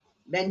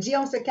Benji,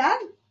 on se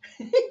calme?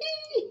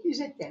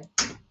 Je t'aime.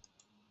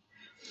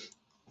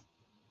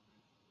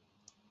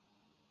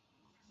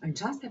 Une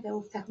chance, t'avais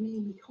fermé les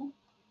micros.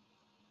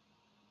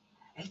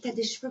 Elle hey, t'as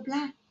des cheveux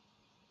blancs.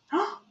 Oh!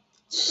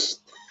 Chut!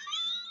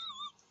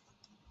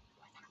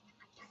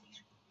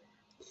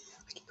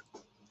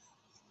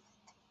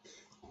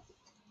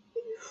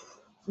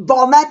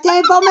 Bon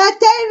matin,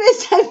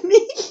 mes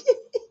amis!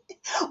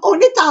 On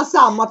est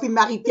ensemble, moi puis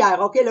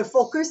Marie-Pierre, OK? Le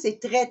focus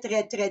est très,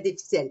 très, très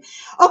difficile.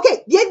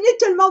 OK, bienvenue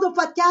tout le monde au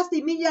podcast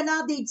des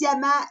Millionnaires des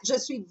Diamants. Je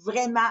suis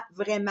vraiment,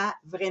 vraiment,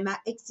 vraiment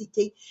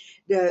excitée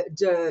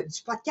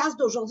du podcast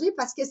d'aujourd'hui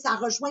parce que ça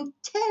rejoint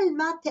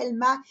tellement,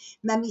 tellement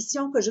ma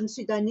mission que je me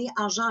suis donnée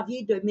en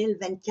janvier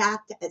 2024.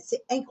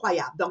 C'est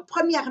incroyable. Donc,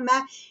 premièrement,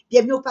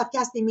 bienvenue au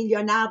podcast des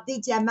Millionnaires des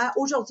Diamants.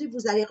 Aujourd'hui,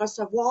 vous allez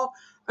recevoir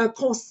un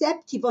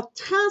concept qui va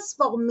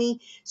transformer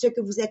ce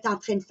que vous êtes en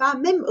train de faire,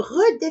 même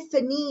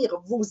redéfinir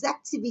vos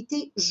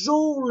activités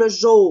jour le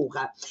jour.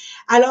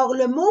 Alors,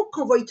 le mot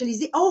qu'on va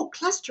utiliser,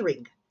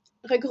 clustering.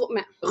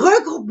 Regroupement.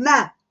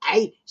 Regroupement.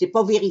 Hey, j'ai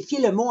pas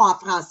vérifié le mot en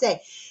français.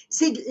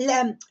 C'est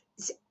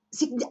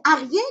à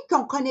rien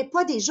qu'on connaît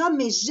pas déjà,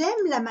 mais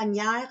j'aime la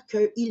manière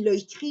qu'il l'a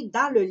écrit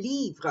dans le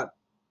livre.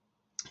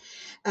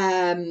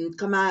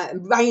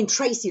 Brian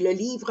Tracy, le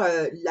livre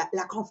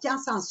la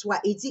confiance en soi,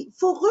 il dit il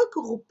faut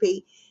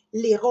regrouper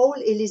les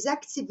rôles et les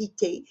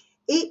activités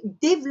et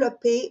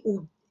développer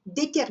ou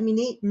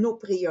déterminer nos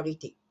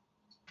priorités.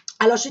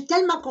 Alors, je suis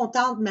tellement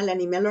contente,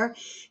 Melanie Miller,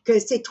 que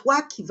c'est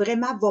toi qui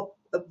vraiment va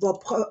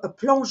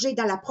plonger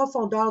dans la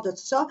profondeur de tout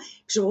ça.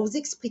 Puis je vais vous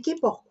expliquer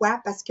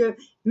pourquoi, parce que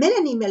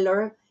Melanie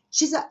Miller,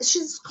 she's a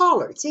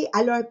scholar, tu sais,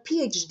 elle a un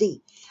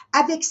PhD.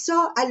 Avec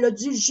ça, elle a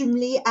dû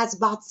jumeler à se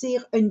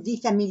bâtir une vie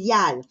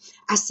familiale.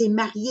 Elle s'est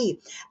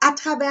mariée. À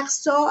travers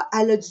ça,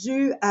 elle a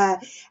dû, elle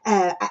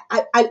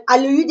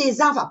a eu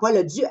des enfants. Pas elle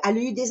a dû, elle a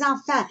eu des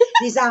enfants.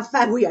 Les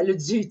enfants, oui, elle a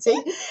dû, tu sais.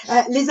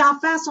 Les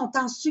enfants sont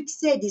en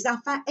succès, des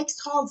enfants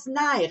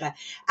extraordinaires.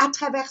 À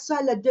travers ça,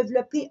 elle a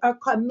développé un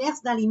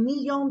commerce dans les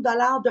millions de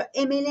dollars de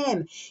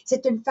MLM.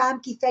 C'est une femme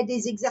qui fait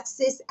des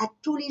exercices à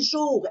tous les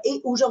jours.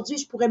 Et aujourd'hui,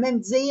 je pourrais même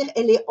dire,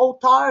 elle est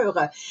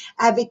auteure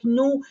avec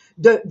nous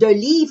de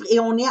livres. Et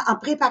on est en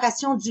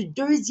préparation du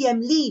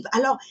 2e livre.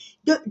 Alors,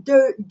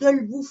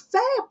 de vous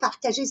faire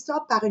partager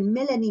ça par une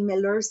Melanie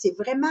Miller, c'est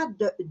vraiment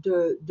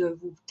de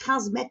vous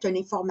transmettre une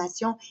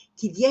information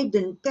qui vient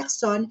d'une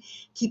personne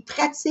qui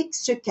pratique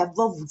ce qu'elle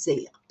va vous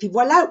dire. Puis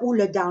voilà où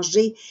le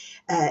danger,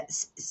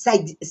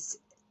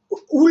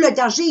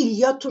 il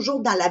y a toujours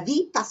dans la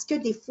vie parce que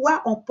des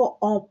fois,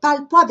 on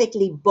parle pas avec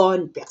les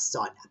bonnes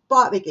personnes.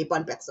 Pas avec les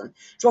bonnes personnes.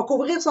 Je vais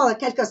couvrir ça dans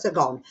quelques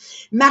secondes.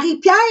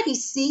 Marie-Pierre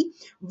ici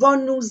va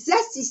nous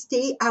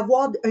assister à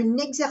avoir un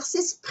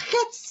exercice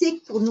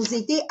pratique pour nous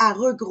aider à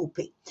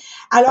regrouper.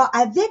 Alors,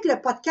 avec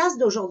le podcast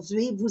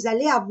d'aujourd'hui, vous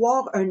allez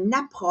avoir une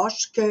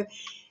approche que,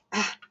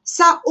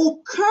 sans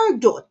aucun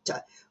doute,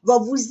 va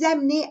vous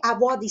amener à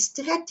avoir des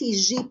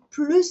stratégies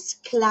plus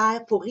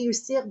claires pour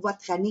réussir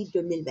votre année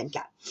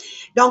 2024.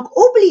 Donc,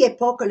 n'oubliez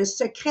pas que le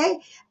secret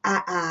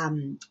à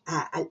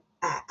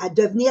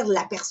devenir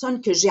la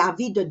personne que j'ai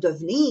envie de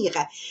devenir,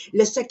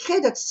 le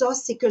secret de tout ça,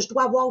 c'est que je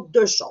dois avoir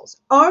 2 choses.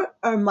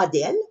 Un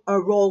modèle, un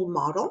role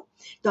model.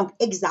 Donc,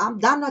 exemple,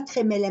 dans notre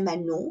MLM à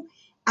nous,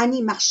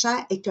 Annie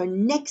Marchand est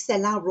un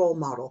excellent role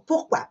model.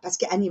 Pourquoi? Parce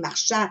qu'Annie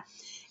Marchand,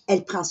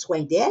 elle prend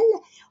soin d'elle.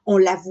 On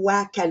la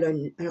voit qu'elle a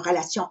une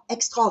relation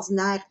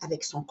extraordinaire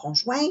avec son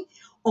conjoint.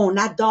 On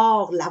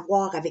adore la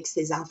voir avec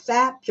ses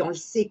enfants, puis on le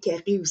sait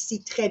qu'elle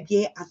réussit très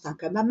bien en tant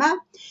que maman.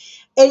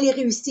 Elle est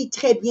réussie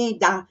très bien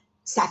dans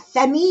sa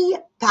famille,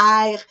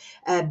 père,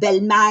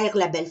 belle-mère,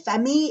 la belle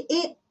famille,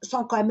 et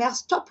son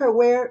commerce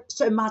Tupperware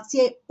se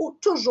maintient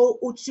toujours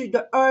au-dessus de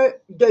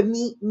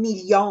 1,5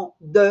 million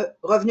de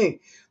revenus,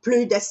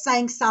 plus de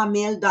 500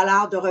 000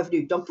 $ de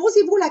revenus. Donc,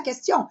 posez-vous la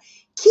question,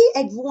 qui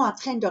êtes-vous en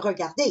train de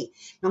regarder?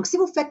 Donc, si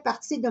vous faites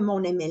partie de mon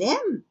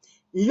MLM,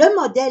 le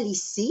modèle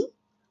ici,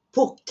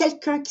 pour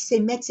quelqu'un qui sait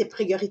mettre ses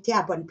priorités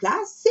à bonne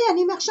place, c'est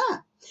Annie Marchand.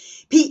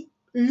 Puis,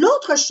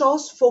 l'autre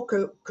chose, faut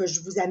que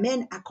je vous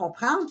amène à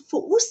comprendre,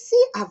 faut aussi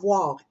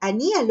avoir,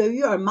 Annie, elle a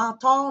eu un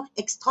mentor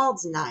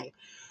extraordinaire.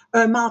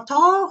 Un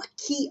mentor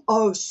qui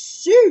a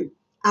su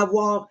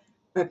avoir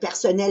un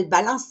personnel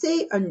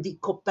balancé, une vie de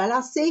couple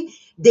balancée,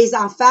 des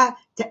enfants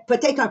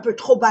peut-être un peu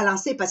trop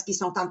balancés parce qu'ils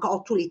sont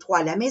encore tous les 3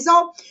 à la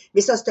maison,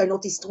 mais ça, c'est une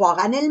autre histoire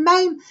en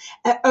elle-même.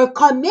 Un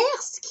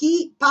commerce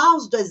qui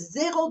passe de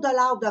 0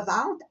 $ de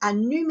vente à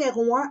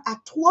numéro 1 à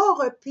 3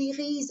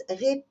 reprises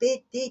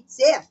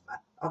répétitives.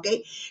 OK?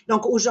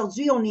 Donc,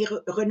 aujourd'hui, on est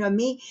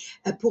renommé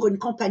pour une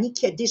compagnie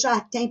qui a déjà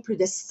atteint plus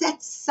de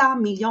 700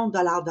 millions de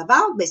dollars de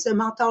vente. Mais ce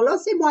mentor-là,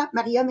 c'est moi,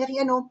 Maria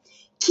Meriano.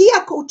 Qui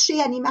a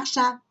coaché Annie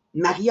Marchand?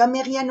 Maria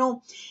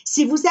Meriano.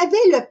 Si vous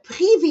avez le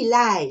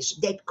privilège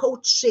d'être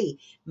coaché,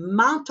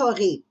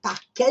 mentoré par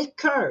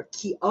quelqu'un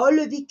qui a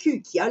le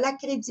vécu, qui a la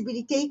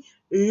crédibilité,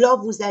 là,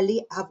 vous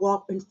allez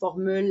avoir une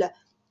formule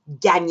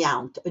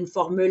gagnante, une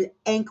formule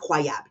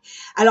incroyable.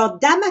 Alors,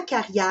 dans ma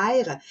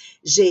carrière,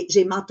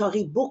 j'ai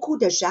mentoré beaucoup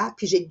de gens,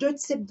 puis j'ai 2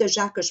 types de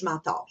gens que je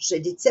mentore. J'ai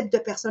des types de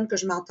personnes que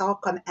je mentore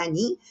comme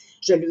Annie.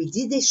 Je lui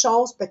dis des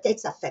choses, peut-être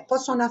ça fait pas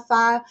son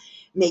affaire,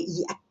 mais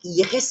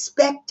il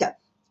respecte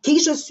qui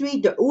je suis,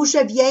 de où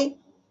je viens,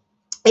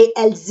 et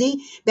elle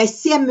dit, ben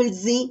si elle me le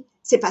dit,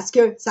 c'est parce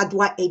que ça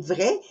doit être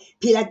vrai.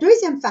 Puis le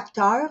deuxième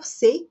facteur,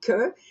 c'est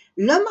que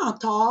le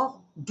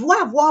mentor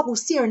doit avoir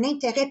aussi un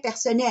intérêt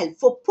personnel.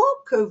 Faut pas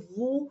que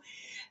vous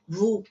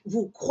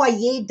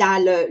croyez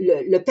dans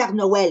le Père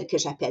Noël que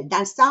j'appelle, dans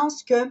le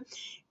sens que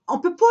on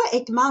peut pas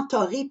être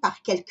mentoré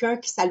par quelqu'un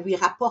qui ça lui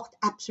rapporte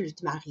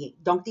absolument rien.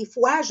 Donc, des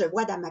fois, je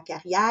vois dans ma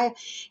carrière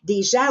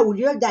des gens, au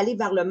lieu d'aller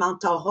vers le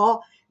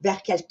mentorat,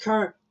 vers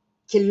quelqu'un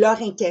qui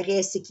leur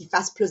intéresse et qui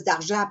fasse plus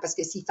d'argent, parce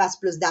que s'ils fassent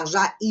plus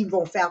d'argent, ils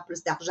vont faire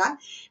plus d'argent.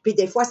 Puis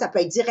des fois, ça peut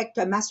être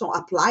directement son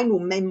upline ou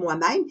même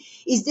moi-même.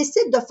 Ils se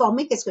décident de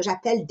former qu'est-ce que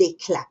j'appelle des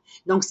clans.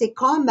 Donc, c'est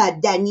comme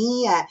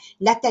Dani,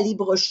 Nathalie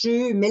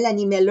Brochu,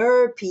 Mélanie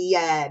Miller, puis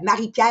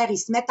Marie-Pierre, ils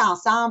se mettent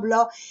ensemble,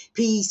 là,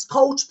 puis ils se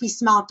coachent, puis ils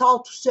se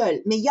mentorent tout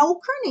seuls. Mais il n'y a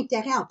aucun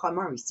intérêt en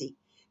commun ici.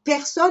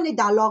 Personne n'est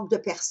dans l'ordre de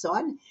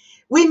personne.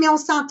 Oui, mais on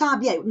s'entend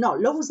bien. Non,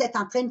 là, vous êtes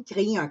en train de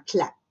créer un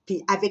clan.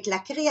 Puis avec la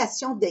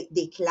création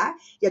des clans,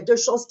 il y a 2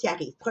 choses qui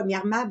arrivent.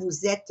 Premièrement,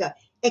 vous êtes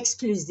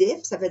exclusif,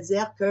 ça veut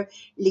dire que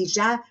les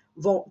gens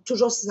vont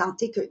toujours se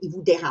sentir qu'ils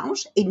vous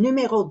dérangent. Et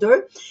numéro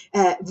 2,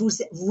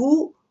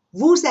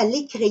 vous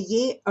allez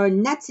créer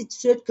une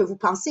attitude que vous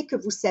pensez que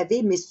vous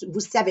savez, mais vous ne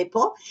savez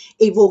pas.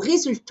 Et vos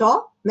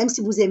résultats, même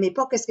si vous n'aimez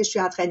pas qu'est-ce que je suis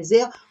en train de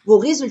dire, vos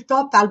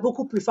résultats parlent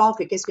beaucoup plus fort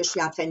que qu'est-ce que je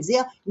suis en train de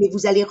dire, mais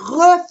vous allez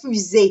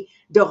refuser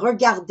de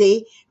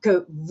regarder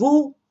que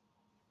vous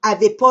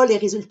n'avez pas les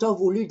résultats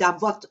voulus dans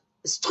votre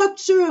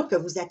structure que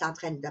vous êtes en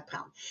train de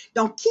prendre.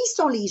 Donc, qui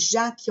sont les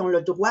gens qui ont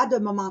le droit de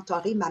me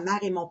mentorer, ma mère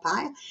et mon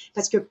père?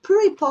 Parce que peu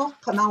importe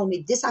comment on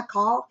est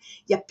désaccord,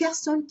 il n'y a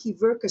personne qui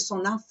veut que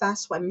son enfant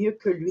soit mieux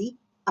que lui,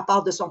 à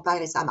part de son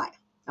père et sa mère.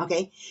 OK?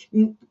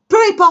 Peu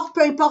importe.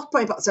 Ça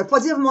ne veut pas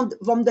dire qu'ils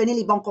vont me donner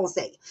les bons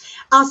conseils.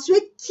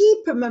 Ensuite, qui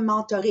peut me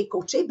mentorer,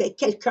 coacher? Bien,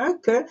 quelqu'un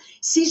que,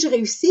 si je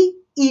réussis,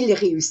 il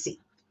réussit.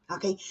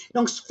 OK?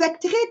 Donc,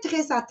 faites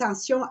très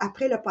attention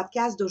après le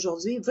podcast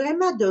d'aujourd'hui,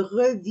 vraiment de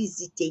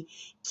revisiter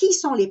qui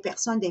sont les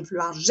personnes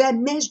d'influence.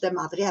 Jamais je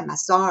demanderai à ma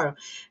sœur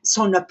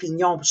son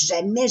opinion.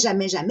 Jamais,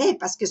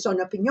 parce que son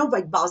opinion va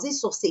être basée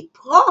sur ses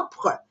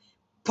propres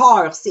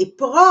peurs, ses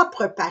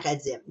propres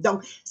paradigmes.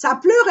 Donc, sans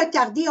plus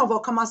retarder, on va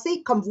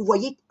commencer, comme vous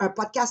voyez, un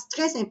podcast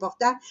très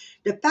important,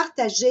 de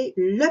partager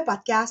le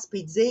podcast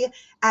puis dire,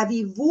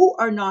 avez-vous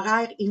un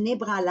horaire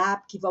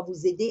inébranlable qui va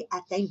vous aider à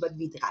atteindre votre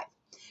vie de rêve?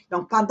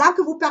 Donc, pendant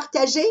que vous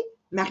partagez,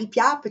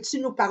 Marie-Pierre, peux-tu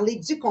nous parler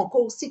du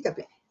concours, s'il te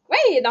plaît?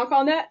 Oui, donc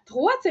on a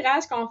 3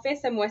 tirages qu'on fait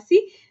ce mois-ci.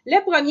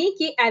 Le premier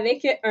qui est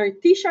avec un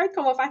T-shirt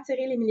qu'on va faire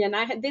tirer les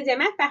millionnaires des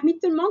diamants parmi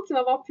tout le monde qui va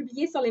avoir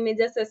publié sur les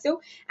médias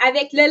sociaux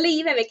avec le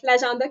livre, avec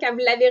l'agenda quand vous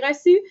l'avez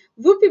reçu.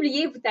 Vous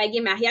publiez, vous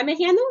taguez Maria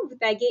Meriano, vous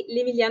taguez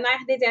les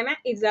millionnaires des diamants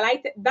et vous allez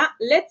être dans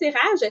le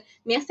tirage.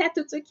 Merci à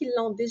tous ceux qui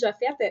l'ont déjà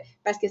fait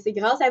parce que c'est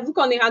grâce à vous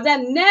qu'on est rendu à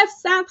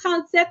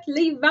 937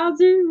 livres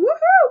vendus.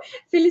 Wouhou!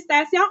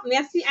 Félicitations!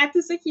 Merci à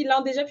tous ceux qui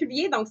l'ont déjà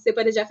publié. Donc, si ce n'est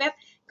pas déjà fait,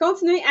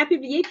 continuez à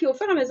publier, puis au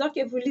fur et à mesure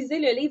que vous lisez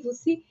le livre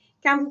aussi,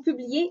 quand vous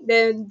publiez,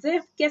 de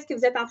dire qu'est-ce que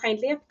vous êtes en train de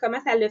lire, puis comment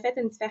ça a fait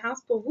une différence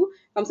pour vous.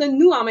 Comme ça,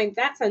 nous, en même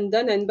temps, ça nous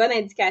donne une bonne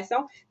indication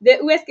de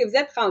où est-ce que vous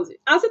êtes rendu.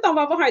 Ensuite, on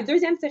va avoir un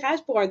deuxième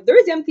tirage pour un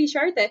deuxième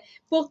T-shirt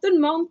pour tout le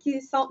monde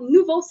qui sont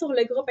nouveaux sur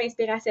le groupe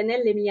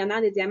inspirationnel Les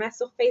Millionnaires des Diamants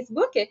sur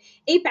Facebook.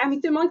 Et parmi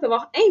tout le monde, qui va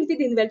avoir invité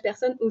des nouvelles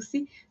personnes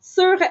aussi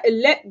sur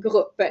le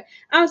groupe.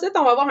 Ensuite,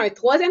 on va avoir un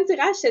troisième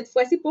tirage, cette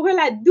fois-ci pour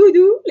la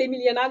doudou, Les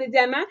Millionnaires des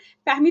Diamants,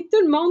 parmi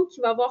tout le monde qui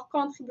va avoir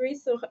contribué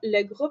sur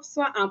le groupe,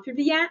 soit en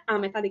publiant, en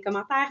mettant des commentaires,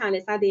 en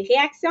laissant des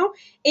réactions.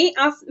 Et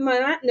en ce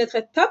moment, notre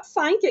top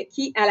 5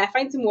 qui, à la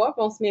fin du mois,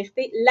 vont se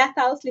mériter la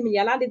tasse Les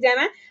Millionnaires des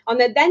Diamants. On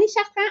a Dani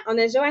Chartrand, on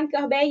a Joanne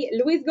Corbeil,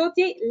 Louise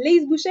Gauthier,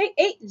 Lise Boucher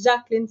et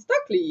Jacqueline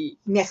Stockley.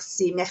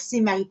 Merci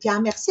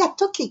Marie-Pierre. Merci à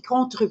tous les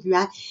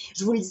contribuants.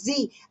 Je vous le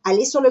dis,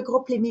 allez sur le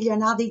groupe Les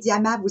Millionnaires des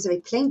Diamants. Vous avez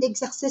plein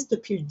d'exercices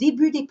depuis le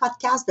début des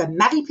podcasts de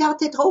Marie-Pierre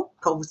Tétrault,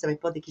 quand vous ne savez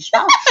pas de qui je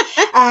parle.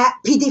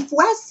 Puis des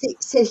fois,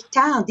 c'est le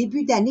temps, en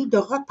début d'année, de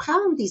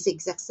reprendre des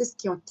exercices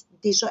qui ont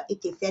déjà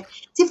été faits.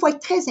 Il faut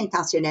être très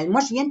intentionnel. Moi,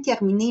 je viens de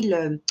terminer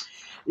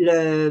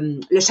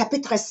le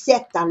chapitre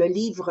 7 dans le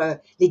livre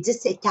Les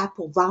 10 étapes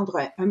pour vendre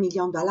 1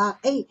 million de dollars.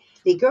 Hey,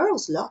 les girls,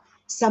 là,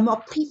 ça m'a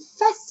pris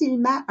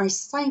facilement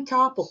 5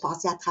 heures pour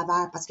passer à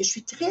travers parce que je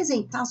suis très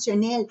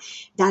intentionnelle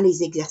dans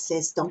les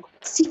exercices. Donc,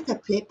 s'il te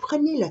plaît,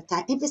 prenez le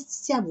temps,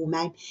 investissez en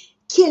vous-même.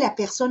 Qui est la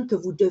personne que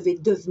vous devez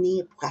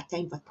devenir pour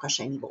atteindre votre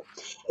prochain niveau?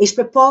 Et je ne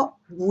peux pas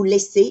vous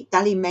laisser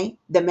dans les mains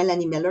de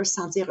Mélanie Miller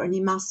sans dire un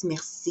immense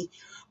merci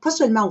pas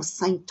seulement au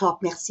 5 top.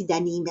 Merci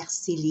Dani,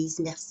 merci Lise,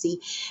 merci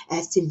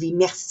Sylvie,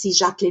 merci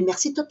Jacqueline,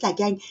 merci toute la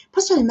gang.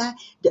 Pas seulement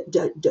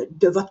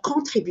de votre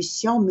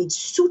contribution, mais du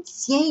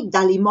soutien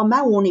dans les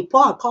moments où on n'est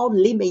pas encore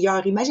les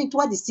meilleurs.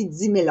 Imagine-toi d'ici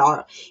 10 000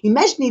 heures.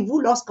 Imaginez-vous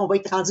lorsqu'on va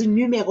être rendu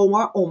numéro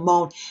 1 au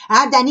monde.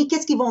 Hein, Dani,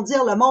 qu'est-ce qu'ils vont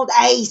dire le monde?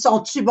 Hey, ils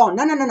sont-tu bons?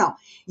 Non, non, non, non.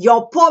 Ils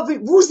n'ont pas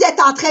vu. Vous êtes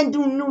en train de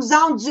nous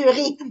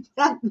endurer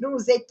nos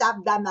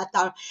étapes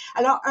d'amateurs.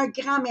 Alors, un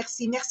grand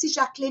merci. Merci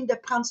Jacqueline de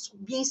prendre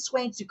bien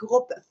soin du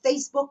groupe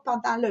Facebook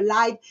pendant le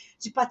live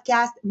du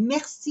podcast.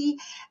 Merci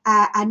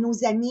à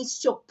nos amis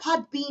sur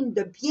Podbean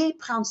de bien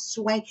prendre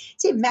soin. Tu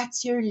sais,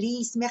 Mathieu,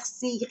 Lise,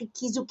 merci,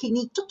 Ricky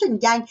Zucchini, toute une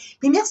gang.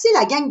 Puis merci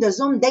la gang de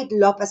Zoom d'être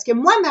là parce que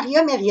moi,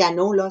 Maria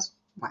Meriano, là,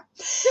 ouais.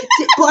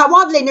 Pour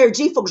avoir de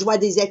l'énergie, il faut que je vois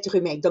des êtres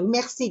humains. Donc,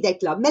 merci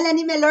d'être là.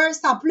 Mélanie Miller,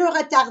 sans plus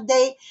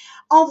retarder,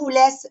 on vous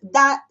laisse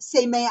dans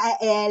ses mains à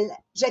elle.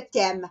 Je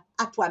t'aime.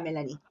 À toi,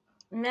 Mélanie.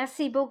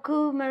 Merci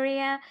beaucoup,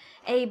 Maria,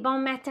 et bon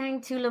matin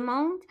tout le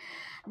monde.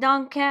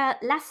 Donc,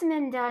 la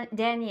semaine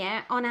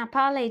dernière, on a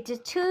parlé de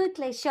toutes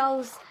les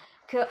choses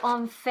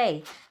qu'on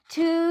fait,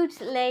 toutes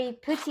les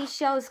petites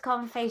choses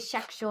qu'on fait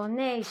chaque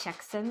journée,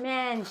 chaque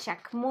semaine,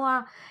 chaque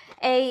mois,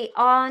 et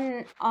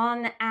on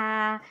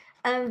a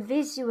un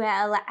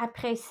visuel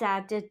après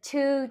ça de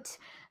toutes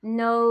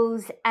nos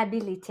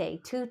habiletés,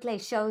 toutes les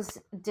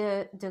choses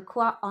de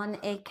quoi on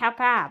est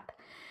capable.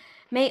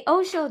 Mais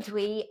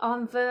aujourd'hui,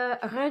 on veut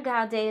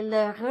regarder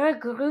le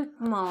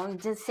regroupement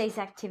de ces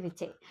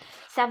activités.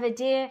 Ça veut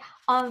dire,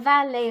 on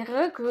va les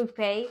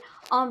regrouper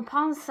en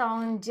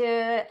pensant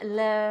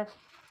de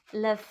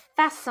la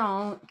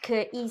façon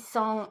qu'ils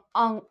sont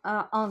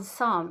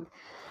ensemble.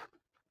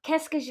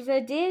 Qu'est-ce que je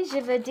veux dire?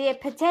 Je veux dire,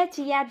 peut-être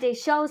il y a des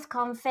choses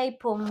qu'on fait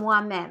pour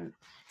moi-même.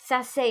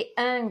 Ça, c'est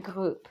un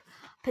groupe.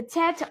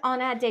 Peut-être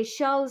on a des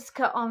choses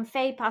qu'on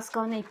fait parce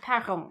qu'on est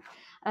parents.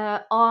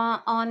 On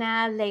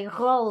a les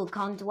rôles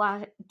qu'on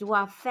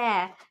doit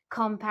faire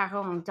comme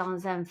parents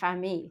dans une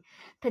famille.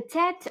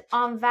 Peut-être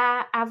on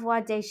va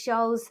avoir des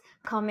choses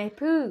comme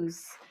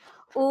épouse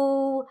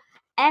ou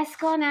est-ce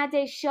qu'on a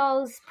des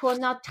choses pour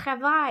notre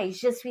travail?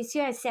 Je suis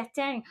sûre et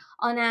certaine,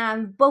 on a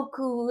une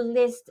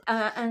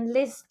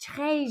liste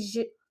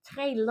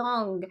très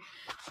longue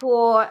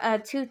pour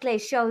toutes les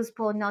choses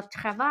pour notre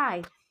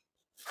travail.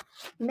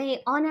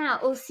 Mais on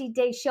a aussi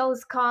des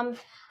choses comme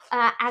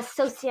à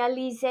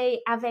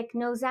socialiser avec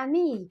nos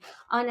amis.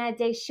 On a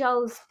des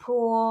choses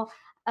pour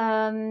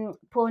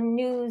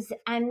nous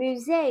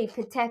amuser.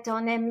 Peut-être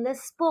on aime le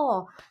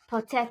sport.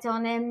 Peut-être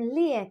on aime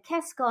lire.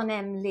 Qu'est-ce qu'on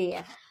aime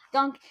lire?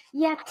 Donc,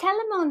 il y a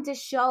tellement de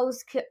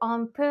choses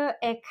qu'on peut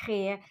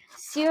écrire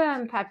sur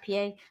un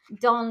papier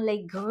dans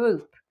les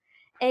groupes.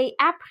 Et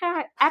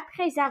après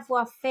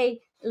avoir fait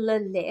la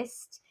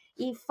liste,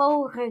 il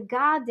faut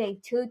regarder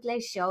toutes les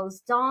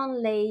choses dans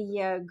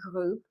les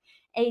groupes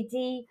et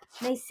dire,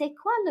 mais c'est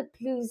quoi le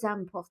plus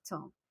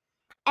important?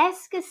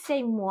 Est-ce que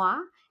c'est moi?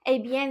 Et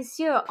bien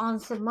sûr, en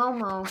ce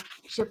moment,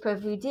 je peux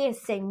vous dire,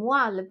 c'est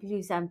moi le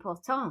plus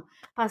important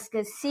parce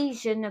que si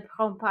je ne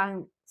prends pas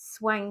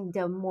soin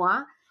de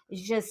moi,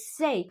 je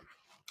sais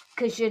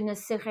que je ne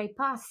serai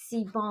pas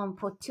si bon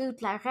pour tout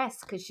le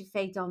reste que je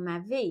fais dans ma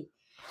vie.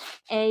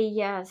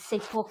 Et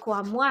c'est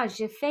pourquoi moi,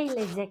 je fais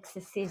les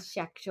exercices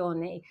chaque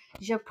journée.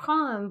 Je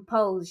prends une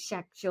pause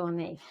chaque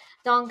journée.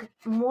 Donc,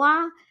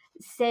 moi,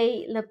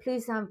 c'est le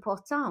plus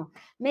important.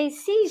 Mais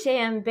si j'ai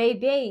un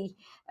bébé,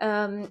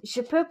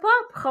 je peux pas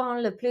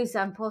prendre le plus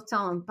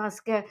important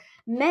parce que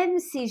même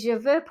si je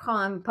veux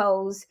prendre une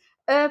pause,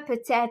 eux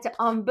peut-être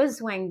ont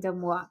besoin de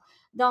moi.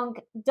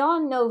 Donc, dans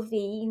nos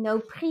vies, nos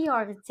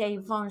priorités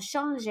vont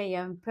changer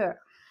un peu.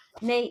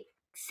 Mais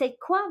c'est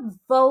quoi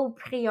vos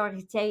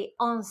priorités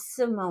en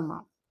ce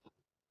moment?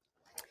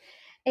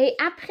 Et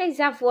après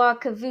avoir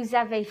que vous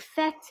avez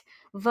fait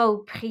vos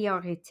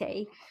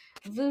priorités,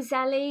 vous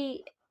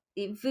êtes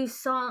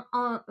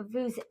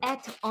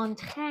en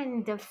train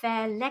de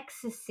faire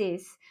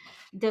l'exercice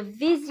de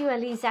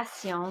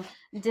visualisation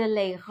de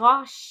les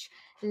roches,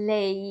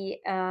 le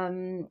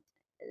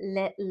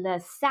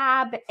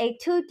sable et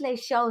toutes les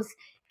choses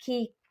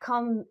qui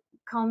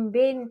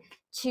combinent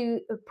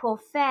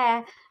pour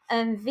faire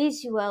un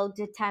visuel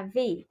de ta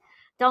vie.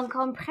 Donc,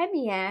 en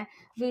première,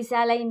 vous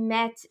allez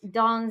mettre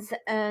dans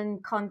un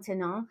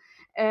contenant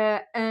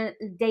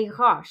des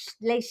roches,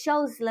 les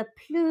choses les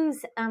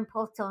plus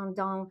importantes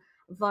dans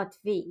votre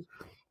vie.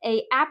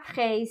 Et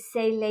après,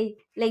 c'est les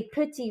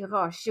petits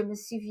roches, je me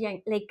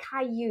souviens, les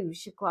cailloux,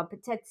 je crois,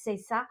 peut-être c'est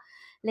ça,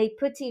 les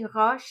petits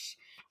roches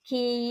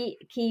qui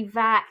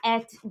va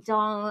être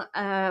dans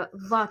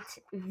votre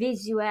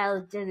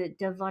visuel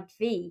de votre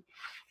vie.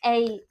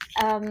 Et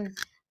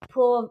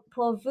pour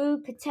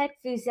vous, peut-être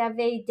vous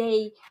avez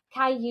des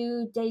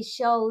cailloux, des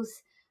choses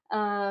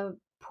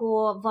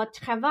pour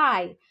votre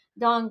travail.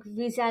 Donc,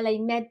 vous allez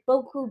mettre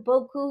beaucoup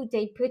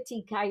des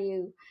petits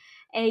cailloux.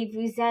 Et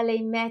vous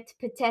allez mettre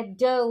peut-être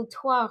 2 ou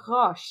 3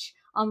 roches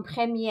en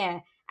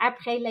première,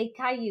 après les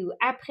cailloux.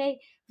 Après,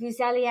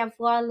 vous allez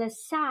avoir le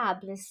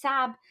sable. Le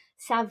sable,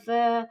 ça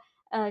veut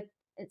être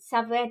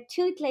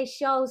toutes les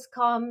choses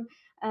comme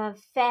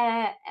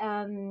faire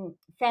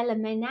le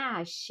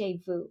ménage chez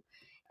vous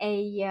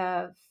et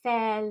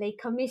faire les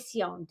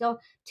commissions. Donc,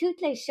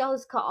 toutes les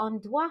choses qu'on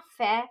doit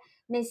faire,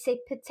 mais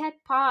c'est peut-être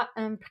pas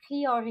une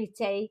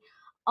priorité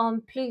en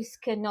plus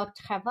que notre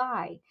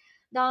travail.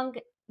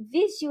 Donc,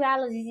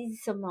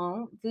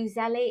 visualisement, vous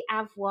allez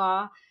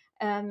avoir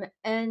un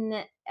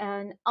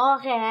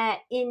horaire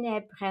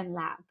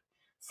inébranlable.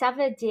 Ça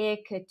veut dire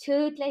que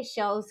toutes les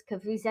choses que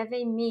vous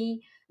avez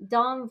mis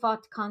dans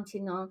votre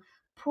continent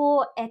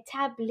pour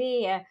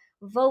établir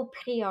vos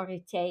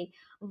priorités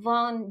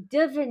vont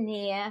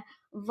devenir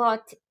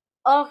votre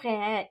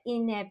horaire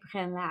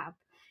inébranlable.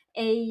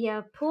 Et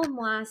pour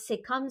moi,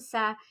 c'est comme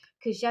ça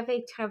que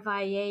j'avais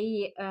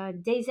travaillé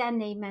des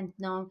années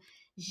maintenant.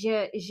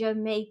 Je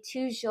mets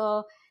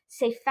toujours,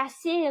 c'est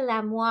facile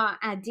à moi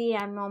à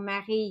dire à mon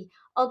mari,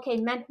 OK,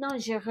 maintenant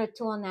je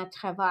retourne à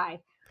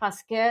travail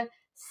parce que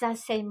ça,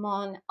 c'est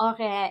mon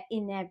horaire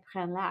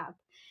inébranlable.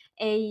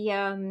 Et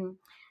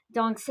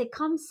donc, c'est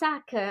comme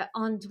ça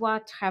qu'on doit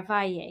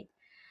travailler.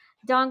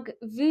 Donc,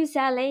 vous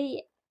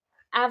allez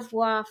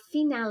avoir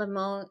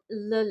finalement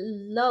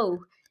l'eau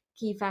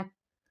qui va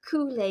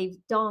couler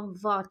dans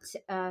votre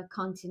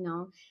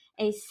continent.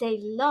 Et c'est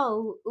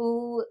l'eau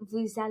où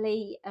vous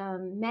allez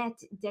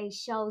mettre des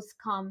choses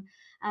comme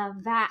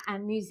va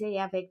amuser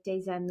avec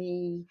des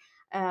amis,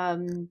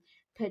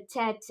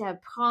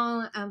 peut-être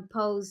prendre une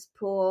pause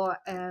pour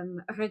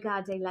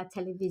regarder la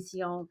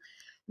télévision.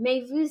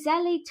 Mais vous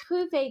allez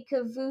trouver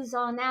que vous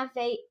en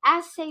avez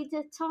assez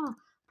de temps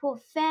pour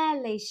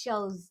faire les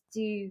choses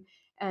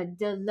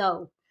de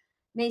l'eau.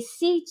 Mais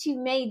si tu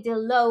mets de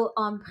l'eau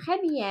en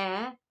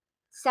première,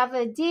 ça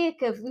veut dire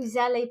que vous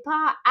n'allez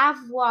pas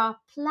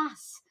avoir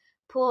place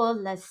pour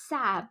le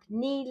sable,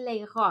 ni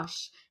les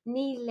roches,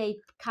 ni les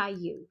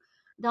cailloux.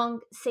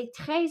 Donc, c'est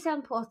très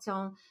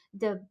important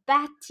de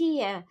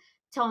bâtir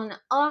ton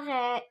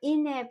horaire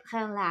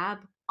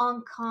inébranlable en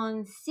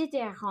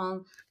considérant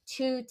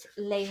toutes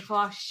les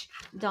roches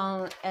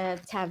dans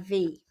ta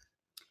vie.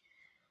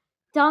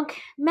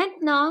 Donc,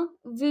 maintenant,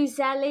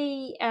 vous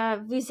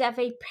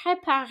avez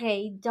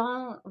préparé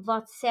dans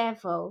votre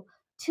cerveau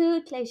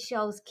toutes les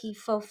choses qu'il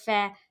faut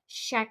faire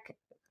chaque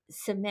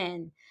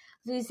semaine.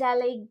 Vous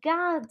allez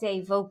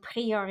garder vos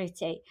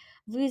priorités.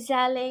 Vous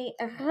allez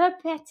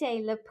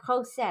répéter le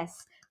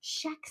process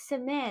chaque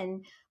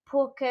semaine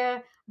pour que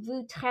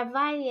vous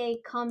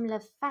travaillez comme la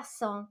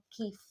façon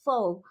qu'il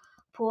faut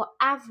pour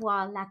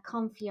avoir la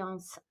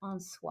confiance en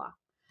soi.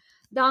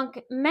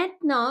 Donc,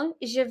 maintenant,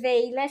 je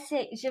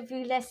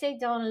vous laisser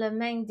dans les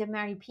mains de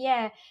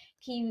Marie-Pierre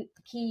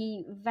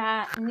qui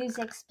va nous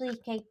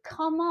expliquer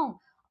comment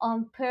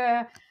on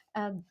peut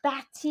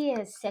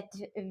bâtir cette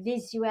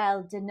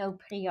visuel de nos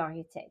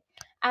priorités.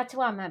 À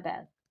toi, ma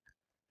belle.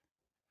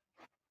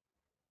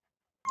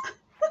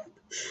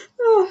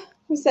 Oh,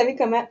 vous savez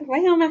comment.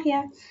 Voyons,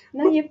 Maria.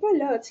 Non, il n'est pas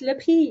là. Tu l'as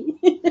pris.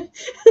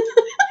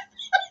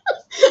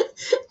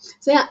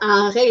 Tu sais,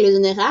 en règle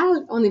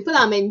générale, on n'est pas dans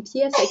la même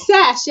pièce. Fait que si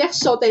elle cherche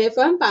son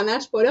téléphone pendant que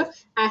je suis pas là,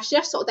 elle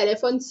cherche son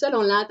téléphone seule,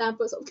 on l'entend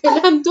pas. Sauf que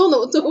là, elle me tourne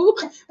autour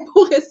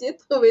pour essayer de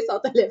trouver son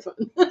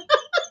téléphone.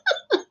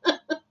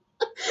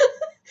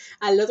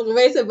 Elle l'a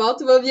trouvé, c'est bon,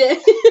 tout va bien.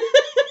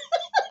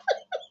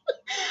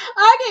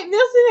 OK,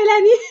 merci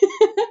Mélanie.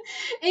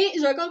 Et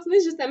je vais continuer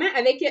justement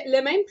avec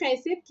le même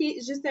principe qui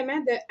est justement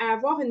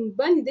d'avoir une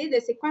bonne idée de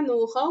c'est quoi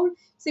nos rôles,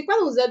 c'est quoi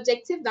nos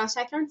objectifs dans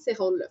chacun de ces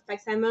rôles-là. Fait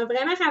que ça m'a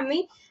vraiment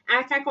ramené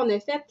à quand on a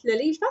fait le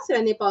livre, je pense que c'est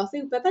l'année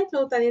passée ou peut-être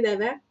l'autre année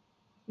d'avant.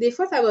 Des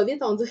fois, ça va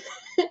vite, on dit.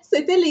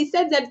 C'était les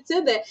 7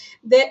 habitudes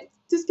de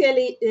tout ce que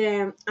les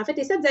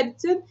 7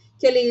 habitudes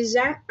que les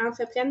gens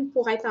entreprennent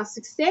pour être en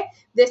succès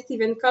de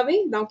Stephen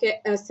Covey. Donc,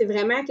 c'est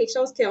vraiment quelque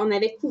chose qu'on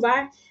avait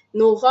couvert,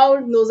 nos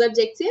rôles, nos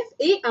objectifs,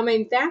 et en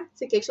même temps,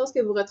 c'est quelque chose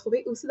que vous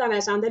retrouvez aussi dans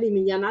l'agenda des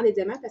millionnaires des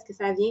diamants parce que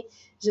ça vient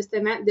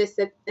justement de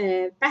cette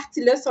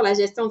partie-là sur la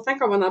gestion de temps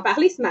qu'on va en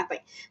parler ce matin.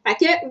 Fait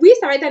que oui,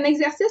 ça va être un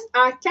exercice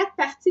en 4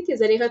 parties que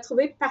vous allez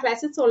retrouver par la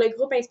suite sur le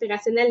groupe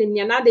inspirationnel Les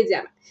millionnaires des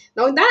diamants.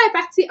 Donc, dans la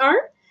partie 1,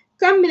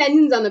 comme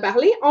Mélanie nous en a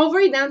parlé, on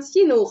veut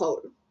identifier nos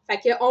rôles. Fait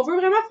qu'on veut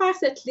vraiment faire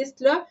cette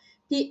liste-là,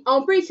 puis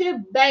on peut écrire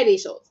bien des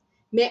choses.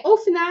 Mais au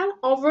final,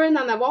 on veut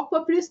n'en avoir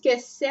pas plus que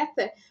 7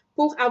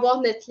 pour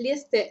avoir notre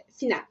liste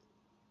finale.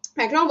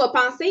 Fait que là, on va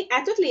penser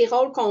à tous les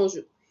rôles qu'on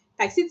joue.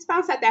 Fait que si tu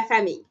penses à ta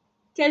famille,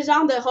 quel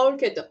genre de rôle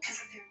que tu as?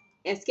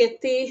 Est-ce que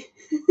tu es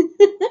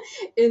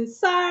une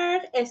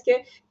sœur? Est-ce que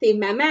tu es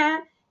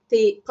maman? Tu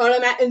es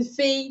probablement une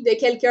fille de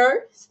quelqu'un,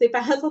 si tes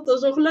parents sont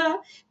toujours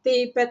là. Tu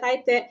es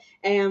peut-être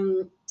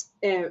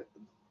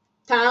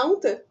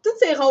tante. Tous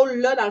ces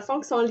rôles-là, dans le fond,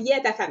 qui sont liés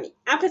à ta famille.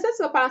 Après ça,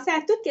 tu vas penser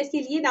à tout ce qui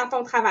est lié dans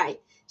ton travail.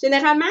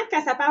 Généralement,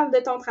 quand ça parle de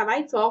ton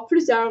travail, tu vas avoir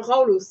plusieurs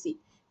rôles aussi.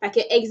 Fait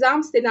que,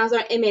 exemple, si tu es dans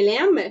un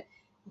MLM,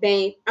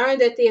 ben un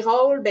de tes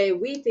rôles, ben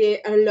oui, tu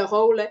es le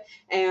rôle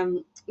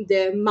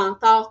de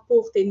mentor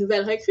pour tes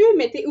nouvelles recrues,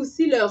 mais tu es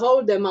aussi le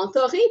rôle de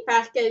mentoré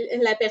par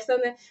la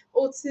personne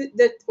au-dessus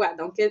de toi.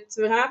 Donc, tu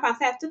veux vraiment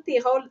penser à tous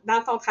tes rôles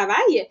dans ton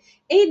travail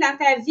et dans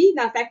ta vie,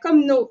 dans ta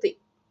communauté.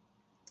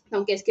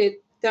 Donc, est-ce que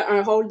tu as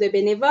un rôle de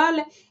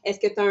bénévole? Est-ce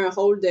que tu as un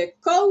rôle de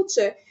coach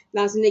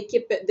dans une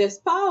équipe de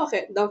sport?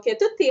 Donc,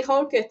 tous tes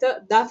rôles que tu as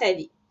dans ta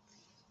vie.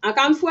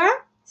 Encore une fois,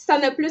 si tu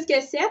en as plus que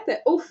 7,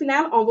 au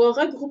final, on va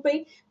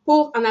regrouper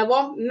pour en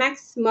avoir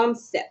maximum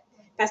 7.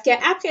 Parce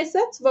qu'après ça,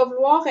 tu vas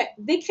vouloir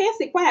décrire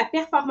c'est quoi la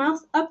performance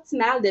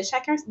optimale de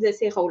chacun de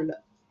ces rôles-là.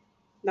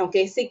 Donc,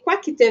 c'est quoi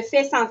qui te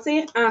fait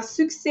sentir en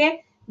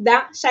succès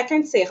dans chacun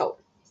de ces rôles.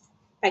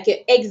 Fait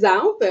que,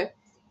 exemple,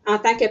 en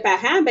tant que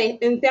parent, ben,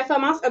 une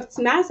performance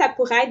optimale, ça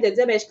pourrait être de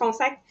dire, ben, je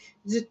consacre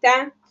du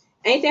temps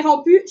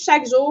interrompu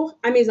chaque jour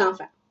à mes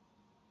enfants.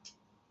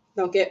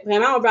 Donc,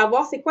 vraiment, on veut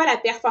avoir c'est quoi la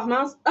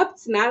performance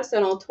optimale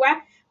selon toi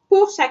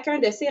pour chacun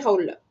de ces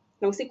rôles-là.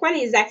 Donc, c'est quoi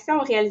les actions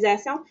ou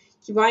réalisations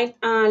qui vont être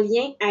en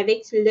lien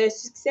avec le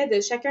succès de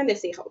chacun de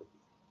ces rôles.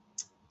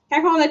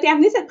 Quand on a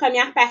terminé cette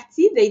première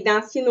partie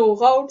d'identifier nos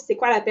rôles, c'est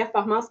quoi la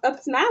performance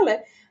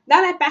optimale,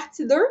 dans la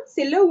partie 2,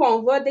 c'est là où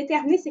on va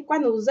déterminer c'est quoi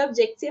nos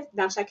objectifs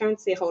dans chacun de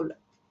ces rôles-là.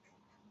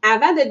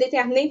 Avant de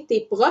déterminer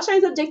tes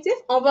prochains objectifs,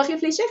 on va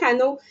réfléchir à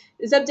nos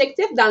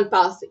objectifs dans le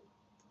passé.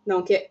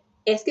 Donc,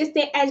 est-ce que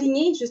c'était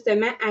aligné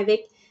justement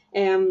avec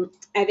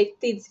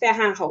tes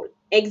différents rôles?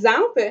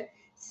 Exemple,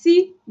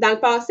 si dans le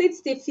passé,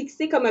 tu t'es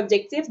fixé comme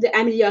objectif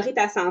d'améliorer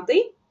ta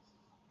santé,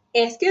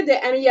 est-ce que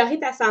d'améliorer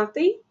ta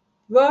santé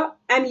va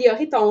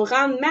améliorer ton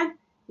rendement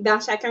dans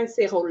chacun de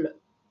ces rôles-là?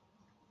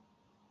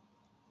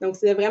 Donc,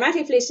 c'est de vraiment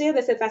réfléchir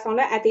de cette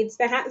façon-là à tes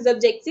différents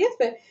objectifs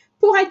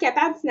pour être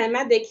capable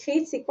finalement de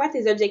créer c'est quoi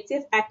tes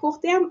objectifs à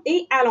court terme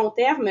et à long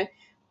terme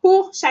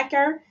pour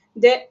chacun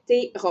de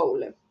tes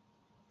rôles.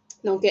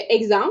 Donc,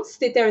 exemple, si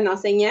tu étais un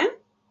enseignant,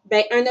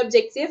 ben, un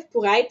objectif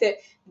pourrait être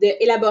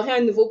d'élaborer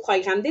un nouveau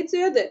programme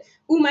d'études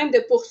ou même de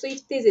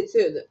poursuivre tes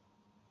études.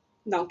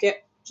 Donc,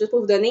 juste pour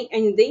vous donner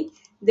une idée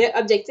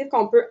d'objectifs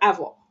qu'on peut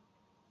avoir.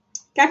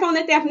 Quand on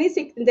a terminé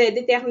de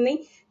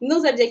déterminer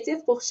nos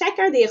objectifs pour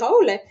chacun des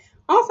rôles,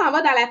 on s'en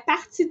va dans la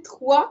partie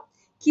 3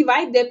 qui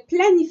va être de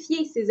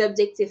planifier ces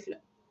objectifs-là.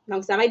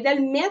 Donc, ça va être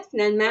de le mettre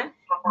finalement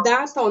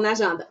dans ton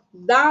agenda.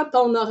 Dans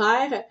ton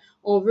horaire,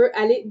 on veut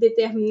aller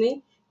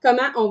déterminer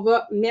comment on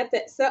va mettre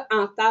ça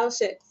en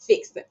tâche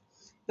fixe.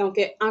 Donc,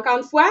 encore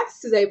une fois,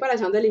 si vous n'avez pas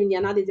l'agenda Les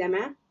Millionnaires des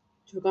Diamants,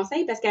 je vous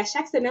conseille parce qu'à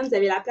chaque semaine, vous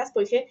avez la place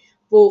pour écrire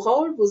vos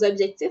rôles, vos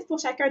objectifs pour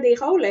chacun des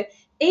rôles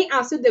et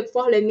ensuite de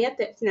pouvoir le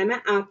mettre finalement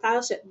en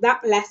tâche dans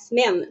la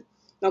semaine.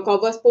 Donc, on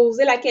va se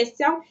poser la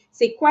question,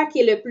 c'est quoi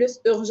qui est le plus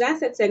urgent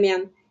cette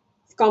semaine?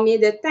 Combien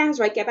de temps je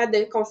vais être capable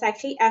de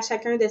consacrer à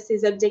chacun de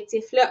ces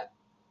objectifs-là?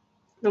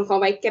 Donc, on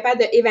va être capable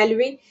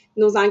d'évaluer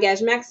nos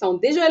engagements qui sont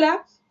déjà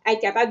là,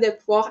 être capable de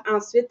pouvoir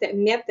ensuite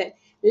mettre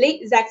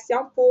les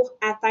actions pour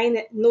atteindre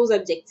nos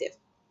objectifs.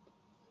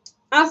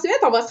 Ensuite,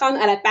 on va se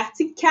rendre à la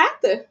partie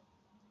 4,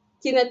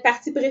 qui est notre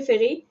partie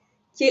préférée,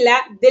 qui est la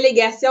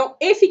délégation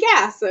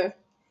efficace.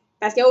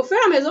 Parce qu'au fur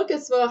et à mesure que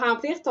tu vas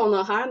remplir ton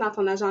horaire dans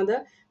ton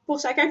agenda pour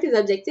chacun de tes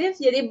objectifs,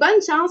 il y a des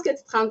bonnes chances que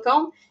tu te rendes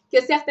compte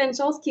que certaines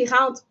choses qui ne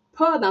rentrent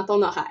pas dans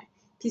ton horaire.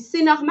 Puis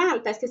c'est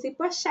normal parce que c'est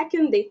pas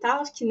chacune des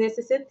tâches qui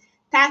nécessite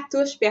ta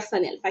touche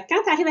personnelle. Fait que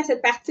quand tu arrives à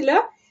cette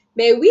partie-là,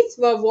 ben oui,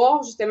 tu vas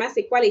voir justement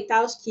c'est quoi les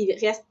tâches qui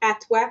restent à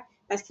toi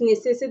parce qu'ils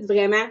nécessitent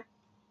vraiment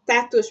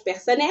ta touche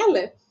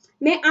personnelle.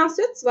 Mais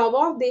ensuite, tu vas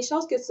avoir des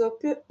choses que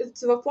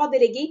tu vas pouvoir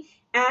déléguer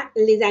à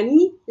les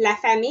amis, la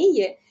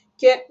famille,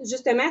 que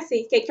justement,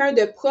 c'est quelqu'un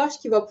de proche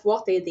qui va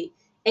pouvoir t'aider.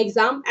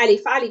 Exemple, aller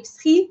faire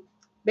l'épicerie,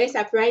 ben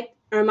ça peut être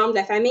un membre de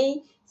la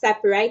famille, ça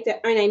peut être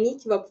un ami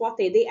qui va pouvoir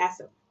t'aider à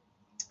ça.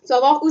 Tu vas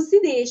avoir aussi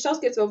des choses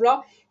que tu vas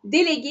vouloir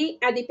déléguer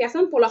à des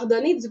personnes pour leur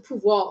donner du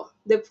pouvoir,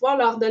 de pouvoir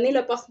leur donner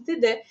l'opportunité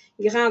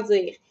de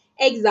grandir.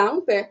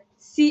 Exemple,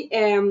 si tu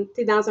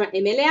es dans un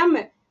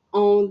MLM,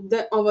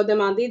 on va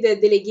demander de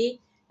déléguer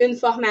une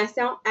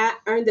formation à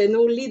un de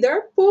nos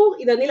leaders pour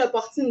lui donner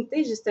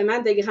l'opportunité justement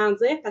de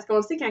grandir parce qu'on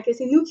le sait quand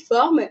c'est nous qui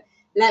formons,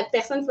 la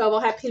personne qui va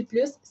avoir appris le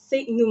plus,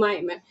 c'est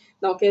nous-mêmes.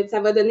 Donc, ça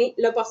va donner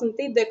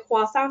l'opportunité de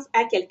croissance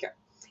à quelqu'un.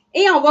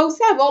 Et on va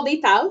aussi avoir des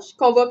tâches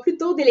qu'on va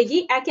plutôt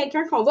déléguer à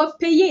quelqu'un qu'on va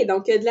payer,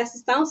 donc de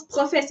l'assistance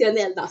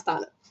professionnelle dans ce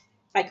temps-là.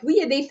 Fait que oui,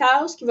 il y a des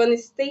tâches qui vont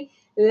nécessiter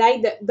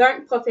l'aide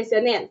d'un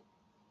professionnel.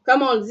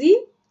 Comme on le dit,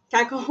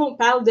 quand on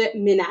parle de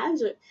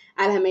ménage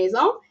à la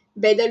maison,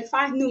 ben de le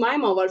faire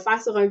nous-mêmes, on va le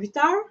faire sur un 8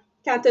 heures.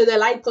 Quand tu as de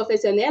l'aide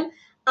professionnelle,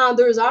 en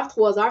 2 heures,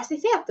 3 heures, c'est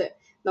fait.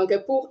 Donc,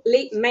 pour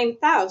les mêmes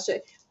tâches,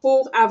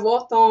 pour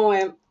avoir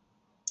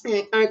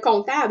un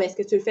comptable, est-ce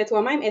que tu le fais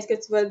toi-même? Est-ce que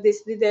tu vas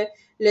décider de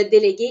le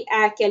déléguer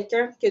à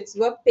quelqu'un que tu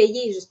vas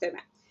payer, justement?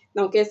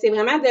 Donc, c'est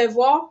vraiment de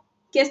voir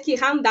qu'est-ce qui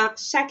rentre dans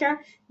chacun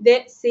de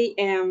ces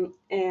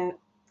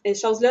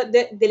choses-là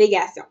de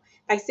délégation.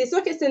 Fait que c'est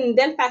sûr que c'est une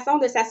belle façon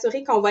de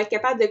s'assurer qu'on va être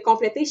capable de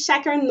compléter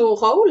chacun de nos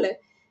rôles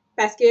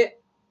parce que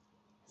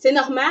c'est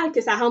normal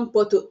que ça rentre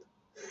pas tout.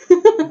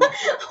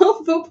 On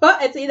ne peut pas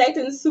essayer d'être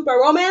une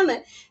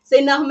superwoman.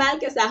 C'est normal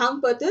que ça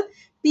rentre pas tout.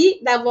 Puis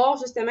d'avoir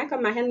justement,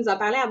 comme Marianne nous a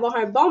parlé, avoir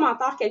un bon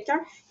mentor, quelqu'un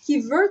qui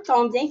veut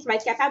ton bien, qui va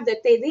être capable de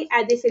t'aider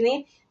à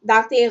définir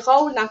dans tes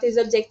rôles, dans tes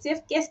objectifs,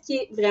 qu'est-ce qui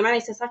est vraiment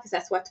nécessaire que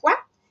ça soit toi,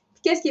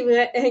 puis qu'est-ce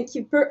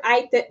qui peut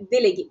être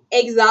délégué.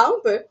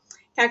 Exemple,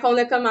 quand on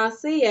a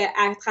commencé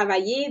à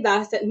travailler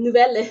dans cette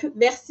nouvelle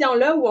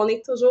version-là où on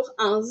est toujours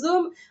en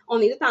Zoom, on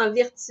est tout en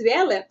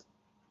virtuel,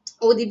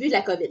 au début de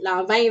la COVID, là,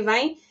 en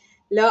 2020,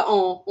 là,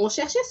 on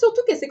cherchait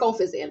surtout qu'est-ce qu'on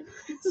faisait. Là.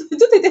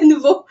 Tout était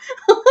nouveau.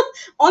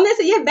 On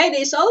essayait bien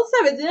des choses.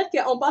 Ça veut dire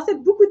qu'on passait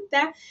beaucoup de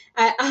temps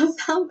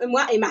ensemble,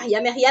 moi et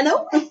Mariano,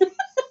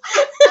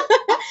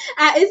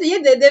 à essayer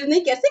de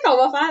deviner qu'est-ce qu'on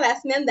va faire la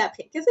semaine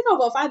d'après. Qu'est-ce qu'on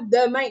va faire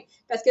demain?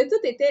 Parce que tout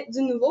était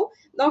du nouveau.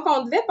 Donc,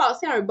 on devait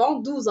passer un bon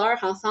 12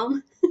 heures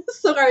ensemble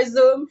sur un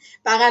Zoom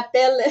par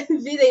appel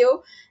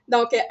vidéo.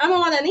 Donc, à un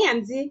moment donné, elle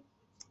me dit,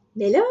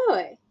 mais là,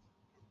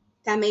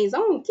 ta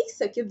maison, qui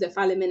s'occupe de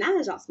faire le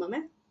ménage en ce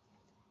moment?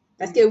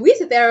 Parce que oui,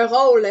 c'était un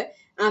rôle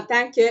en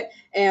tant que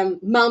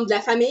membre de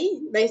la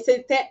famille. Ben,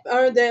 c'était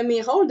un de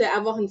mes rôles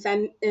d'avoir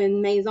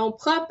une maison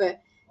propre.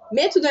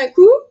 Mais tout d'un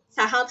coup,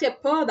 ça rentrait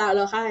pas dans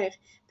l'horaire.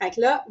 Fait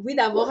que là, oui,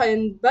 d'avoir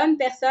une bonne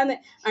personne,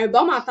 un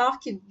bon mentor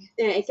qui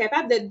est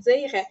capable de te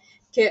dire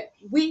que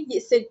oui,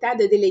 c'est le temps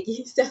de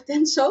déléguer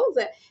certaines choses.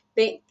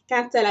 Ben,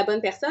 quand tu as la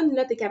bonne personne,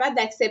 là, tu es capable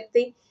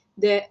d'accepter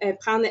de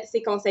prendre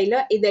ces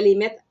conseils-là et de les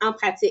mettre en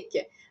pratique.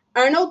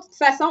 Une autre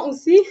façon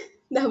aussi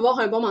d'avoir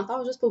un bon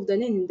mentor, juste pour vous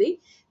donner une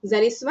idée, vous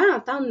allez souvent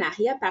entendre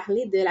Maria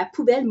parler de la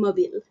poubelle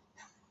mobile.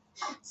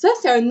 Ça,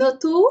 c'est un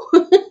auto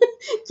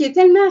qui est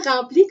tellement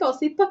rempli qu'on ne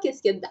sait pas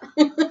qu'est-ce qu'il y a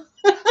dedans.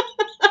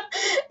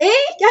 Et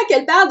quand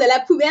elle parle de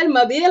la poubelle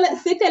mobile,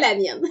 c'était la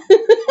mienne.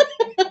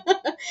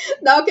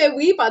 Donc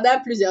oui,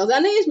 pendant plusieurs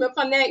années, je me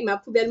promenais avec ma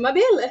poubelle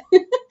mobile.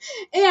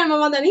 Et à un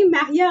moment donné,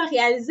 Maria a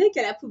réalisé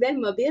que la poubelle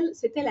mobile,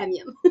 c'était la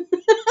mienne.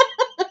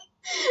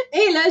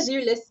 Et là, j'ai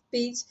eu le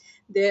speech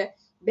de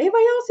ben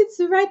voyons, si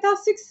tu veux être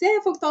en succès,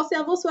 il faut que ton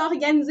cerveau soit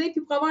organisé, puis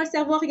pour avoir un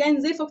cerveau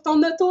organisé, il faut que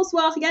ton auto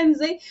soit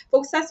organisé, il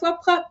faut que ça soit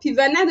propre. Puis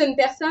venant d'une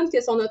personne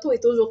que son auto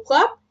est toujours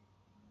propre,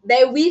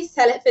 ben oui,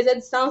 ça faisait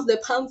du sens de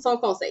prendre son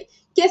conseil.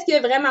 Qu'est-ce qui a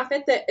vraiment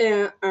fait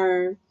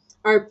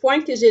un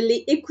point que je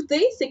l'ai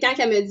écouté, c'est quand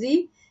elle me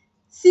dit,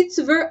 si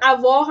tu veux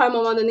avoir à un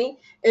moment donné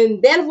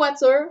une belle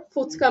voiture,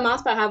 faut que tu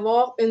commences par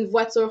avoir une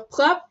voiture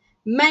propre,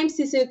 même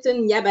si c'est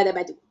une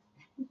yabadabadou.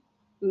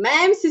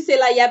 Même si c'est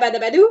la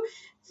yabadabadou,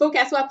 faut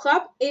qu'elle soit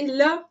propre et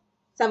là,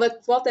 ça va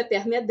pouvoir te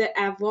permettre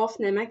d'avoir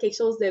finalement quelque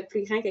chose de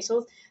plus grand, quelque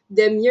chose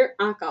de mieux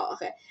encore.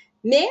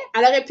 Mais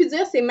elle aurait pu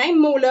dire ces mêmes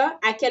mots-là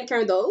à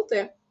quelqu'un d'autre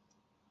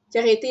qui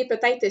aurait été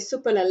peut-être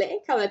soupe au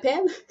lait, qu'on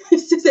appelle,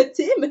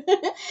 susceptible,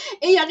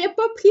 et il n'aurait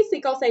pas pris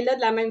ces conseils-là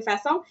de la même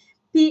façon,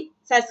 puis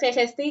ça serait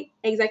resté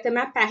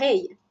exactement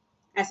pareil.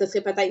 Elle se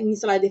serait peut-être mise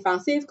sur la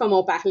défensive, comme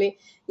on parlait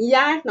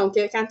hier. Donc,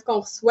 quand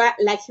on reçoit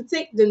la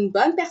critique d'une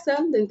bonne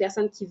personne, d'une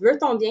personne qui veut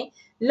ton bien,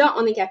 là,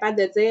 on est capable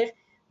de dire,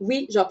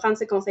 oui, je vais prendre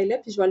ce conseil-là,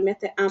 puis je vais le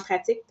mettre en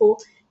pratique pour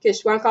que je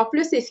sois encore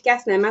plus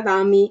efficace, finalement,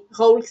 dans mes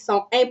rôles qui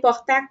sont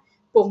importants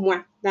pour moi,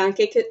 dans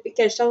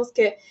quelque chose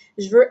que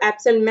je veux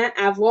absolument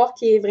avoir,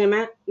 qui est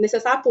vraiment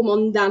nécessaire pour mon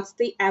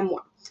identité à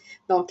moi.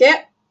 Donc,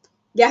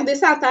 gardez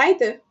ça en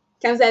tête.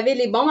 Quand vous avez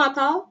les bons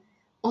mentors,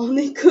 on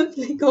écoute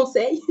les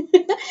conseils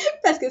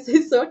parce que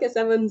c'est sûr que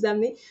ça va nous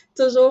amener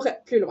toujours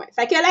plus loin.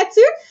 Fait que là-dessus,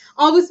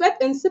 on vous souhaite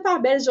une super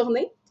belle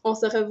journée. On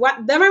se revoit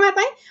demain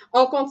matin.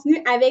 On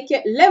continue avec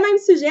le même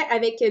sujet,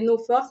 avec nos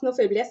forces, nos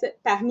faiblesses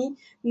parmi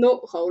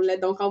nos rôles.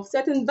 Donc, on vous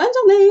souhaite une bonne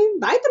journée.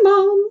 Bye tout le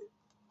monde!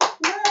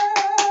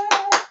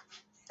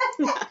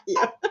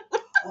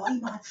 Oh,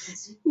 il m'a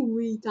entendu.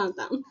 Oui,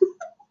 t'entends.